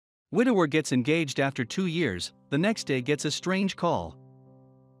Widower gets engaged after 2 years, the next day gets a strange call.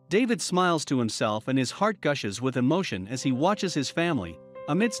 David smiles to himself and his heart gushes with emotion as he watches his family,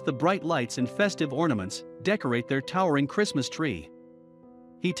 amidst the bright lights and festive ornaments, decorate their towering Christmas tree.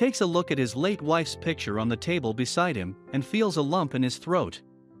 He takes a look at his late wife's picture on the table beside him and feels a lump in his throat.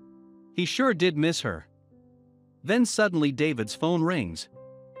 He sure did miss her. Then suddenly David's phone rings.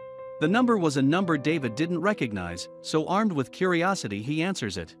 The number was a number David didn't recognize, so armed with curiosity he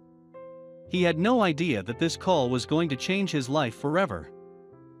answers it. He had no idea that this call was going to change his life forever.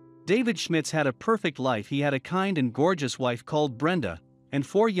 David Schmitz had a perfect life. He had a kind and gorgeous wife called Brenda, and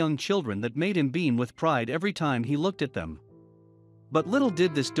 4 young children that made him beam with pride every time he looked at them. But little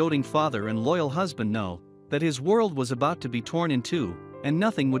did this doting father and loyal husband know that his world was about to be torn in two, and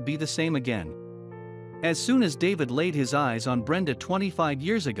nothing would be the same again. As soon as David laid his eyes on Brenda 25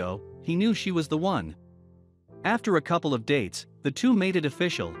 years ago, he knew she was the one. After a couple of dates, the two made it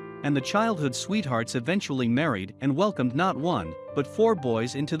official, and the childhood sweethearts eventually married and welcomed not 1, but 4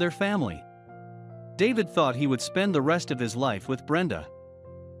 boys into their family. David thought he would spend the rest of his life with Brenda.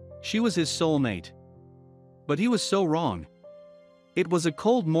 She was his soulmate. But he was so wrong. It was a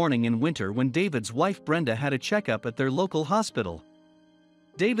cold morning in winter when David's wife Brenda had a checkup at their local hospital.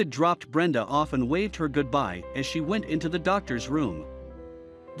 David dropped Brenda off and waved her goodbye as she went into the doctor's room.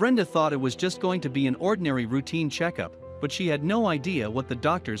 Brenda thought it was just going to be an ordinary routine checkup, but she had no idea what the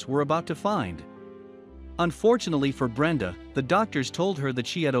doctors were about to find. Unfortunately for Brenda, the doctors told her that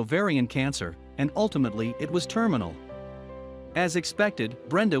she had ovarian cancer, and ultimately it was terminal. As expected,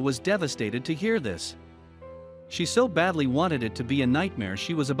 Brenda was devastated to hear this. She so badly wanted it to be a nightmare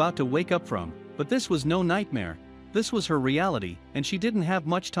she was about to wake up from, but this was no nightmare, this was her reality, and she didn't have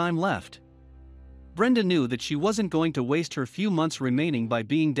much time left. Brenda knew that she wasn't going to waste her few months remaining by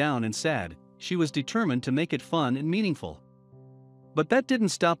being down and sad. She was determined to make it fun and meaningful. But that didn't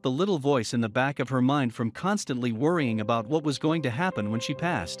stop the little voice in the back of her mind from constantly worrying about what was going to happen when she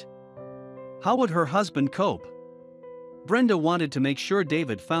passed. How would her husband cope? Brenda wanted to make sure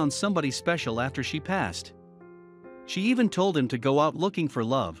David found somebody special after she passed. She even told him to go out looking for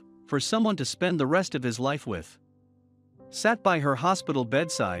love, for someone to spend the rest of his life with. Sat by her hospital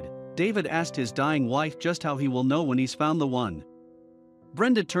bedside, David asked his dying wife just how he will know when he's found the one.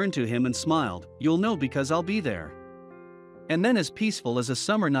 Brenda turned to him and smiled, "You'll know because I'll be there." And then, as peaceful as a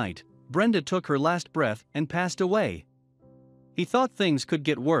summer night, Brenda took her last breath and passed away. He thought things could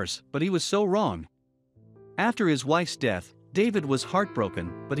get worse, but he was so wrong. After his wife's death, David was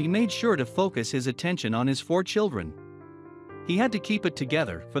heartbroken, but he made sure to focus his attention on his 4 children. He had to keep it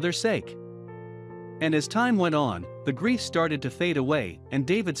together for their sake. And as time went on, the grief started to fade away, and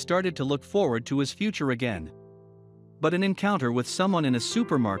David started to look forward to his future again. But an encounter with someone in a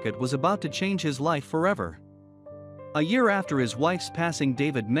supermarket was about to change his life forever. A year after his wife's passing,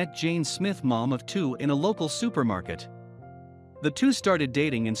 David met Jane Smith, mom of 2, in a local supermarket. The two started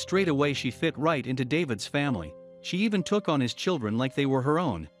dating, and straight away she fit right into David's family. She even took on his children like they were her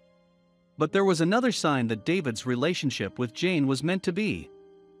own. But there was another sign that David's relationship with Jane was meant to be.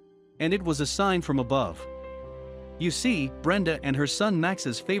 And it was a sign from above. You see, Brenda and her son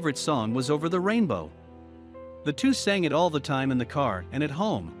Max's favorite song was "Over the Rainbow." The two sang it all the time in the car and at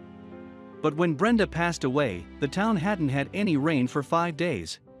home. But when Brenda passed away, the town hadn't had any rain for 5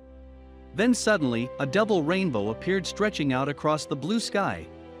 days. Then suddenly, a double rainbow appeared stretching out across the blue sky.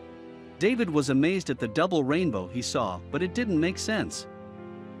 David was amazed at the double rainbow he saw, but it didn't make sense.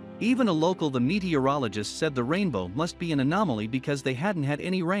 Even a local meteorologist said the rainbow must be an anomaly because they hadn't had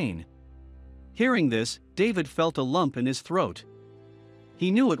any rain. Hearing this, David felt a lump in his throat.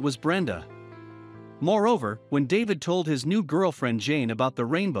 He knew it was Brenda. Moreover, when David told his new girlfriend Jane about the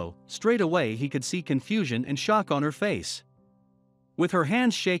rainbow, straight away he could see confusion and shock on her face. With her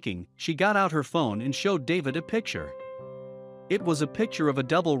hands shaking, she got out her phone and showed David a picture. It was a picture of a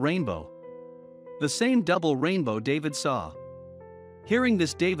double rainbow. The same double rainbow David saw. Hearing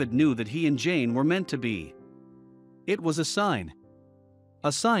this, David knew that he and Jane were meant to be. It was a sign.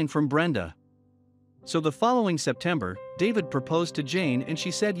 A sign from Brenda. So the following September, David proposed to Jane and she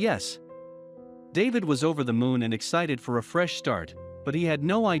said yes. David was over the moon and excited for a fresh start, but he had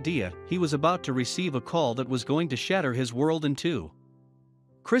no idea he was about to receive a call that was going to shatter his world in two.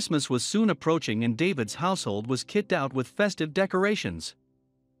 Christmas was soon approaching and David's household was kitted out with festive decorations.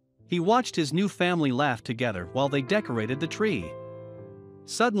 He watched his new family laugh together while they decorated the tree.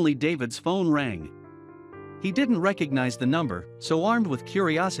 Suddenly David's phone rang. He didn't recognize the number, so armed with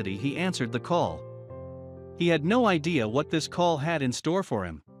curiosity he answered the call. He had no idea what this call had in store for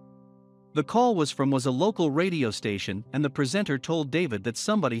him. The call was a local radio station, and the presenter told David that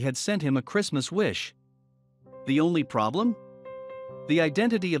somebody had sent him a Christmas wish. The only problem? The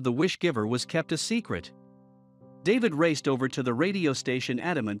identity of the wish giver was kept a secret. David raced over to the radio station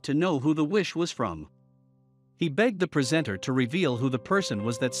adamant to know who the wish was from. He begged the presenter to reveal who the person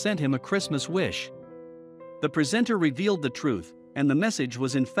was that sent him a Christmas wish. The presenter revealed the truth, and the message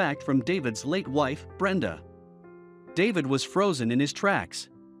was in fact from David's late wife, Brenda. David was frozen in his tracks.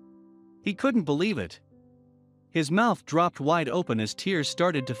 He couldn't believe it. His mouth dropped wide open as tears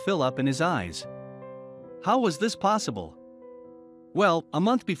started to fill up in his eyes. How was this possible? Well, a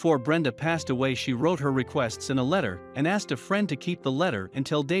month before Brenda passed away, she wrote her requests in a letter and asked a friend to keep the letter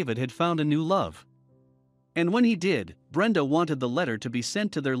until David had found a new love. And when he did, Brenda wanted the letter to be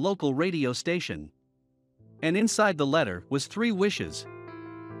sent to their local radio station. And inside the letter was 3 wishes.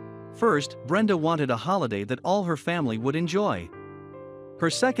 First, Brenda wanted a holiday that all her family would enjoy. Her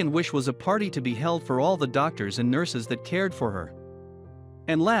second wish was a party to be held for all the doctors and nurses that cared for her.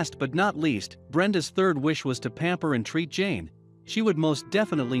 And last but not least, Brenda's third wish was to pamper and treat Jane. She would most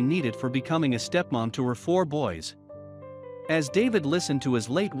definitely need it for becoming a stepmom to her 4 boys. As David listened to his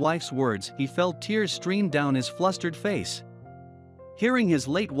late wife's words, he felt tears stream down his flustered face. Hearing his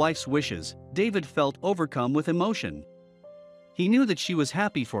late wife's wishes, David felt overcome with emotion. He knew that she was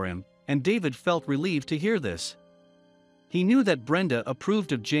happy for him, and David felt relieved to hear this. He knew that Brenda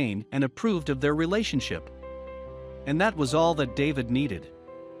approved of Jane and approved of their relationship. And that was all that David needed.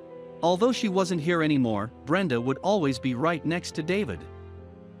 Although she wasn't here anymore, Brenda would always be right next to David.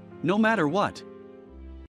 No matter what.